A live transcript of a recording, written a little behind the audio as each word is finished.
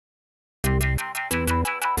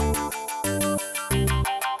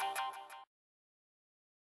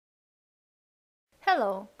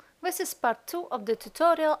Hello! This is part 2 of the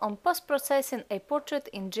tutorial on post-processing a portrait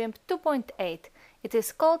in GIMP 2.8. It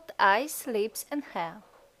is called Eyes, Lips and Hair.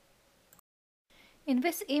 In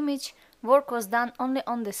this image, work was done only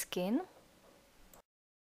on the skin.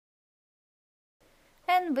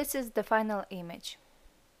 And this is the final image.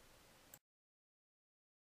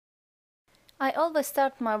 I always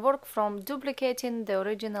start my work from duplicating the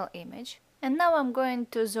original image. And now I'm going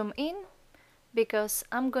to zoom in, because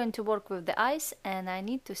I'm going to work with the eyes and I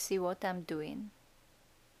need to see what I'm doing.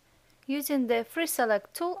 Using the free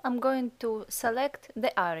select tool, I'm going to select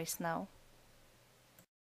the iris now.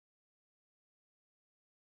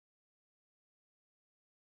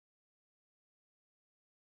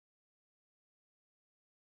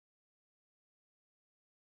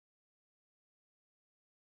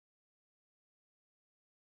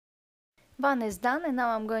 One is done and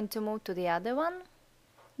now I'm going to move to the other one.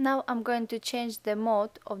 Now I'm going to change the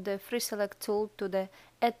mode of the free select tool to the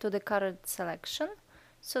add to the current selection,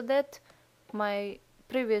 so that my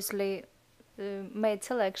previously made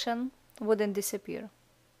selection wouldn't disappear.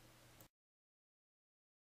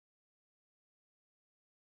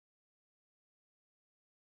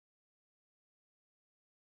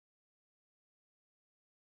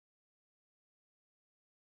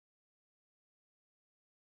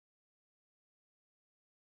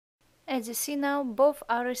 As you see now, both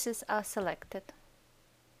irises are selected.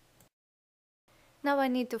 Now I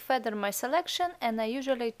need to feather my selection and I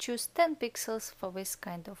usually choose 10 pixels for this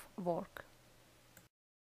kind of work.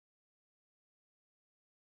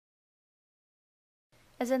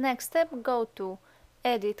 As a next step, go to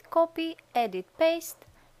Edit Copy, Edit Paste,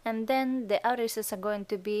 and then the irises are going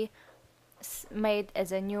to be made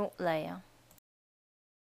as a new layer.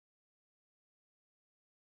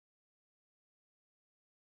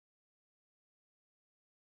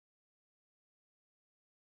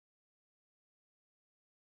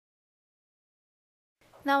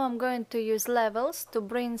 Now I'm going to use levels to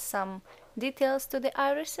bring some details to the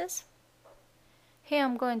irises. Here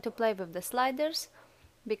I'm going to play with the sliders,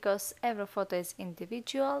 because every photo is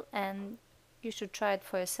individual and you should try it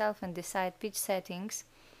for yourself and decide which settings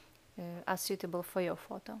are suitable for your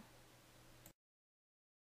photo.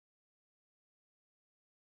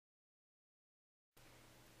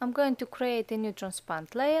 I'm going to create a new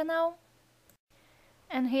transparent layer now.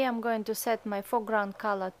 And here I'm going to set my foreground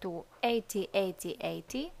color to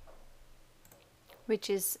 80-80-80, which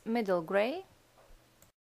is middle gray.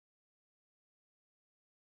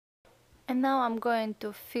 And now I'm going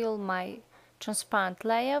to fill my transparent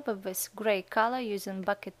layer with this gray color using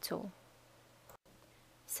bucket tool.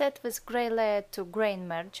 Set this gray layer to grain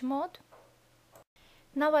merge mode.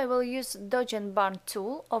 Now I will use dodge and burn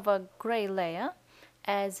tool over gray layer,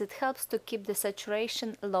 as it helps to keep the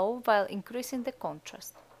saturation low while increasing the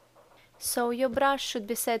contrast. So your brush should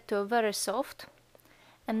be set to very soft,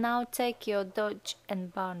 and now take your dodge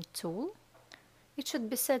and burn tool. It should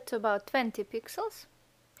be set to about 20 pixels.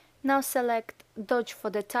 Now select dodge for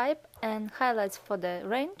the type and highlights for the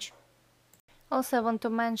range. Also, I want to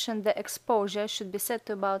mention the exposure should be set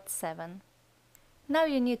to about 7. Now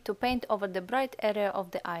you need to paint over the bright area of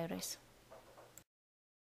the iris.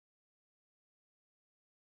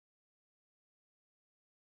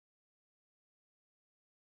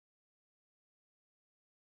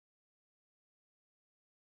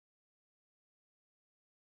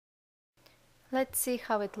 Let's see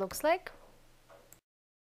how it looks like.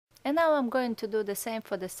 And now I'm going to do the same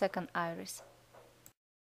for the second iris.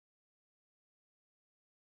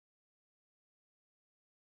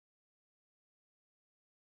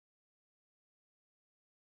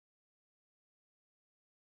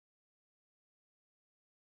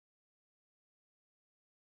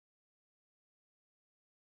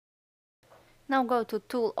 Now go to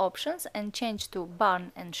Tool Options and change to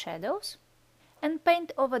Burn and Shadows, and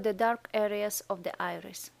paint over the dark areas of the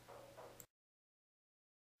iris.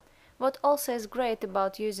 What also is great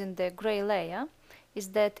about using the gray layer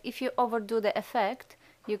is that if you overdo the effect,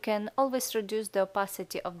 you can always reduce the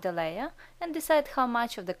opacity of the layer and decide how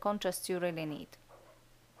much of the contrast you really need.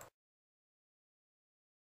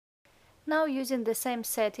 Now, using the same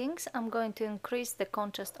settings, I'm going to increase the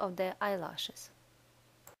contrast of the eyelashes.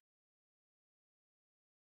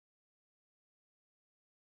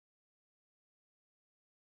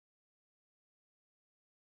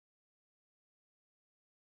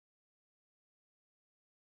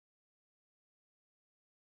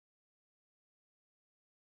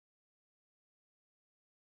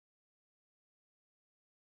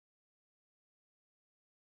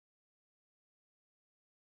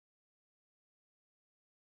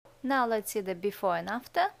 Now let's see the before and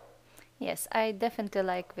after. Yes, I definitely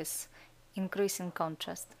like this increase in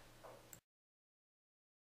contrast.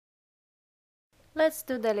 Let's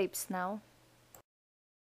do the lips now.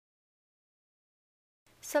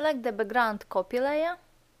 Select the background copy layer,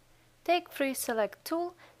 take free select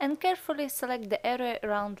tool and carefully select the area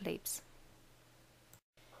around lips.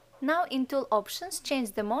 Now in tool options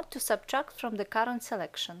change the mode to subtract from the current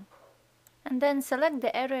selection. And then select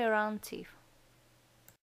the area around teeth.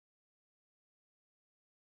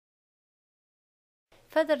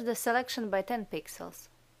 Feather the selection by 10 pixels.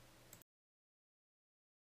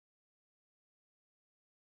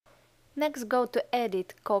 Next go to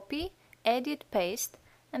Edit, Copy, Edit, Paste,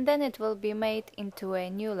 and then it will be made into a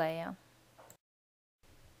new layer.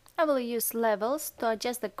 I will use levels to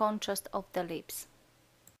adjust the contrast of the lips.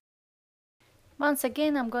 Once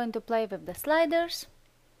again I'm going to play with the sliders,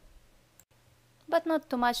 but not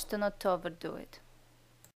too much to not to overdo it.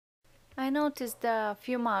 I noticed a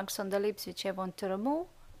few marks on the lips which I want to remove.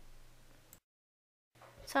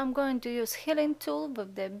 So I'm going to use healing tool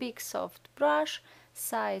with the big soft brush,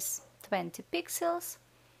 size 20 pixels,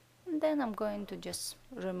 and then I'm going to just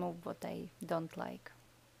remove what I don't like.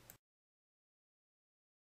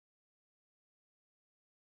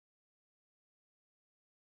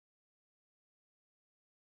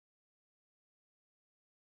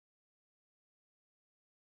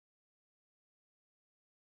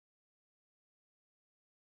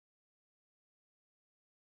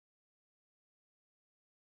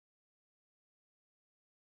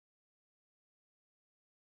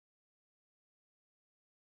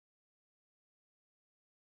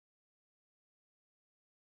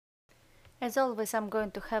 As always, I'm going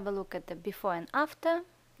to have a look at the before and after.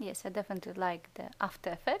 Yes, I definitely like the after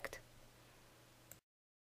effect.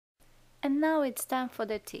 And now it's time for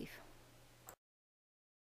the teeth.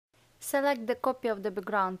 Select the copy of the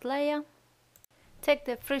background layer. Take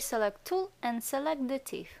the free select tool and select the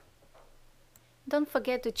teeth. Don't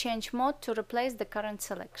forget to change mode to replace the current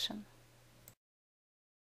selection.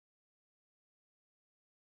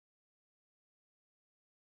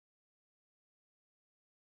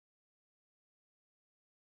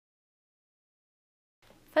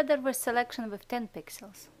 Feather the selection with 10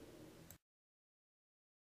 pixels.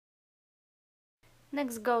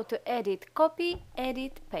 Next go to Edit, Copy,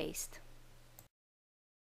 Edit, Paste.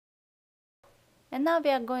 And now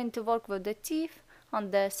we are going to work with the teeth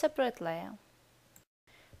on the separate layer.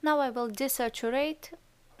 Now I will desaturate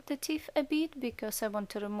the teeth a bit because I want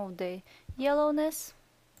to remove the yellowness.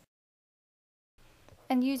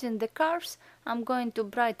 And using the curves, I'm going to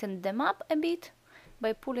brighten them up a bit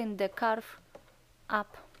by pulling the curve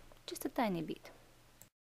up just a tiny bit.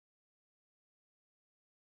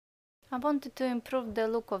 I wanted to improve the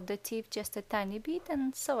look of the teeth just a tiny bit,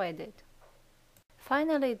 and so I did.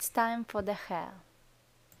 Finally, it's time for the hair.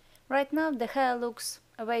 Right now the hair looks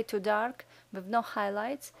way too dark with no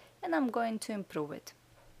highlights, and I'm going to improve it.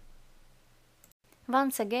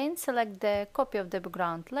 Once again, select the copy of the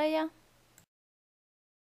background layer.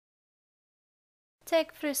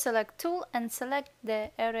 Take free select tool and select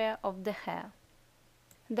the area of the hair.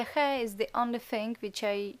 The hair is the only thing which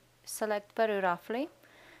I select very roughly,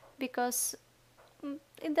 because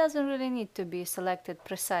it doesn't really need to be selected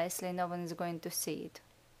precisely, no one is going to see it.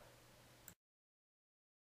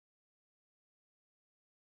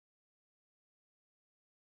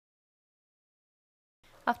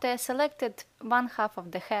 After I selected one half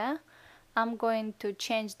of the hair, I'm going to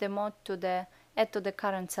change the mode to the Add to the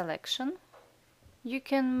current selection. You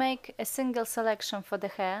can make a single selection for the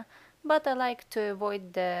hair, but I like to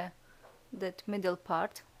avoid that middle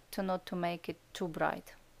part not to make it too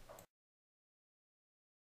bright.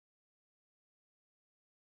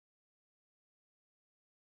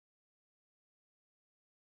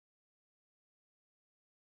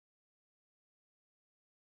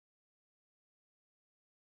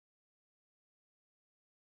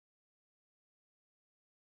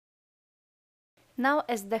 Now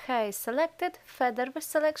as the hair is selected, feather the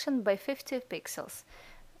selection by 50 pixels.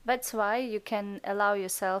 That's why you can allow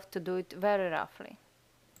yourself to do it very roughly.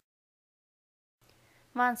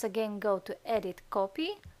 Once again go to Edit,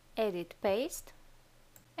 Copy, Edit, Paste,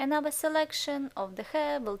 and our selection of the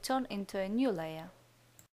hair will turn into a new layer.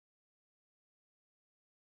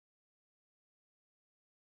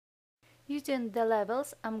 Using the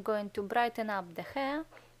levels, I'm going to brighten up the hair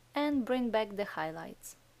and bring back the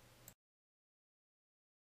highlights.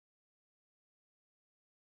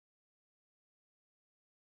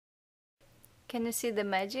 Can you see the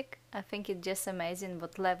magic? I think it's just amazing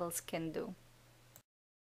what levels can do.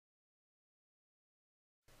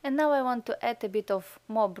 And now I want to add a bit of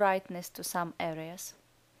more brightness to some areas.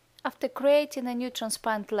 After creating a new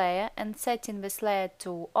transparent layer and setting this layer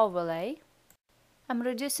to overlay, I'm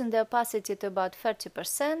reducing the opacity to about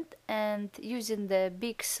 30% and using the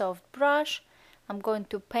big soft brush, I'm going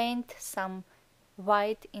to paint some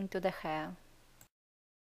white into the hair.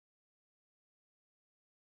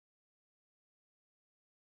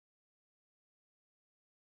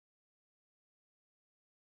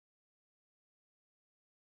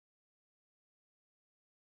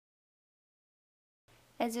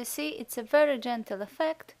 As you see, it's a very gentle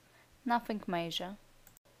effect, nothing major.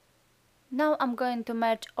 Now I'm going to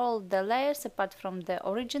merge all the layers apart from the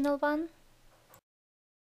original one.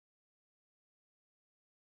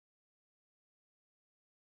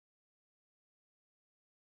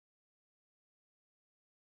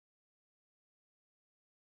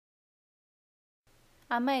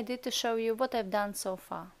 I made it to show you what I've done so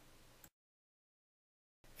far.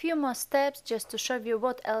 Few more steps just to show you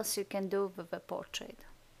what else you can do with the portrait.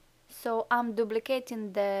 So I'm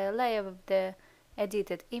duplicating the layer of the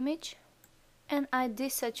edited image and I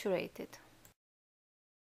desaturate it.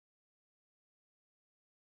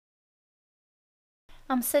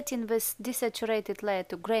 I'm setting this desaturated layer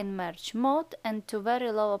to grain merge mode and to very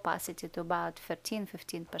low opacity to about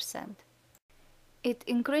 13–15%. It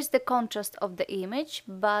increased the contrast of the image,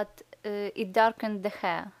 but it darkened the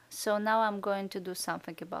hair, so now I'm going to do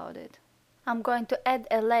something about it. I'm going to add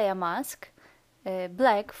a layer mask,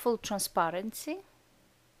 black full transparency.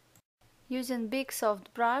 Using big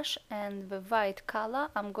soft brush and the white color,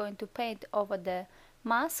 I'm going to paint over the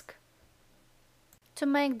mask to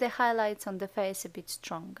make the highlights on the face a bit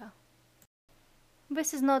stronger.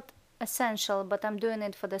 This is not essential, but I'm doing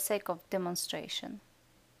it for the sake of demonstration.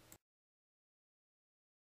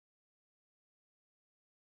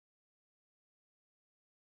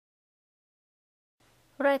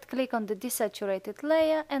 Right click on the desaturated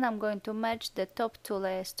layer and I'm going to merge the top two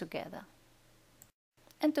layers together.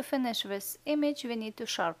 And to finish this image we need to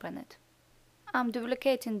sharpen it. I'm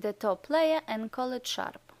duplicating the top layer and call it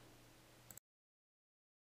sharp.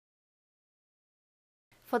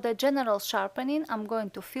 For the general sharpening I'm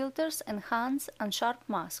going to filters, enhance and sharp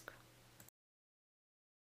mask.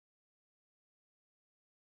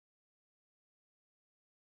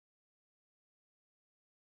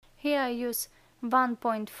 Here I use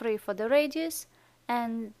 1.3 for the radius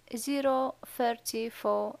and 0.30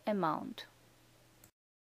 for amount.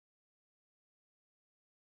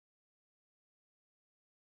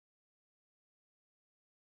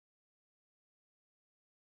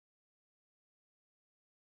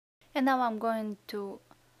 And now I'm going to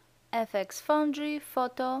FX Foundry,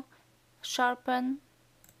 Photo, Sharpen,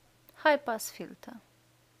 High Pass Filter.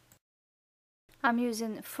 I'm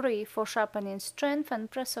using 3 for sharpening strength and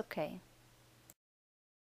press OK.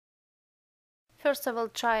 First I will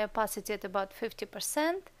try opacity at about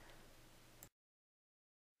 50%.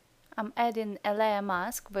 I'm adding a layer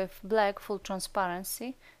mask with black full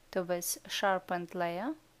transparency to this sharpened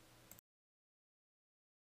layer.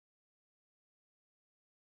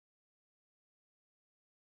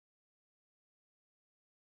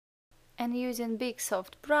 And using big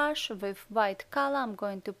soft brush with white color I'm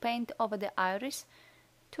going to paint over the iris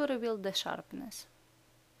to reveal the sharpness.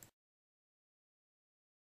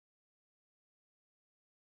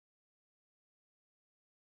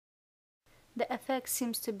 The effect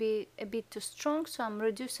seems to be a bit too strong, so I'm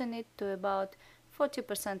reducing it to about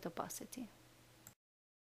 40% opacity.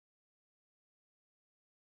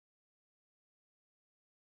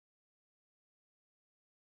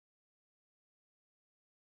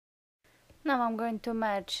 Now I'm going to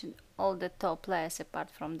merge all the top layers apart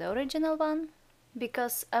from the original one,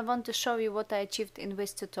 because I want to show you what I achieved in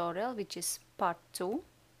this tutorial, which is part 2.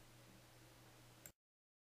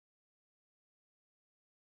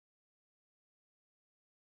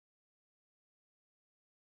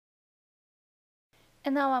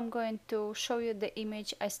 And now I'm going to show you the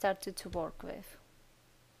image I started to work with.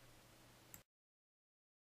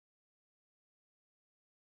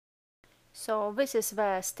 So this is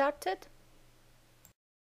where I started,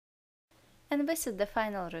 and this is the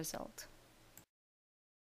final result.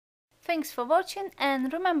 Thanks for watching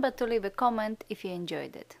and remember to leave a comment if you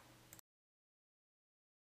enjoyed it.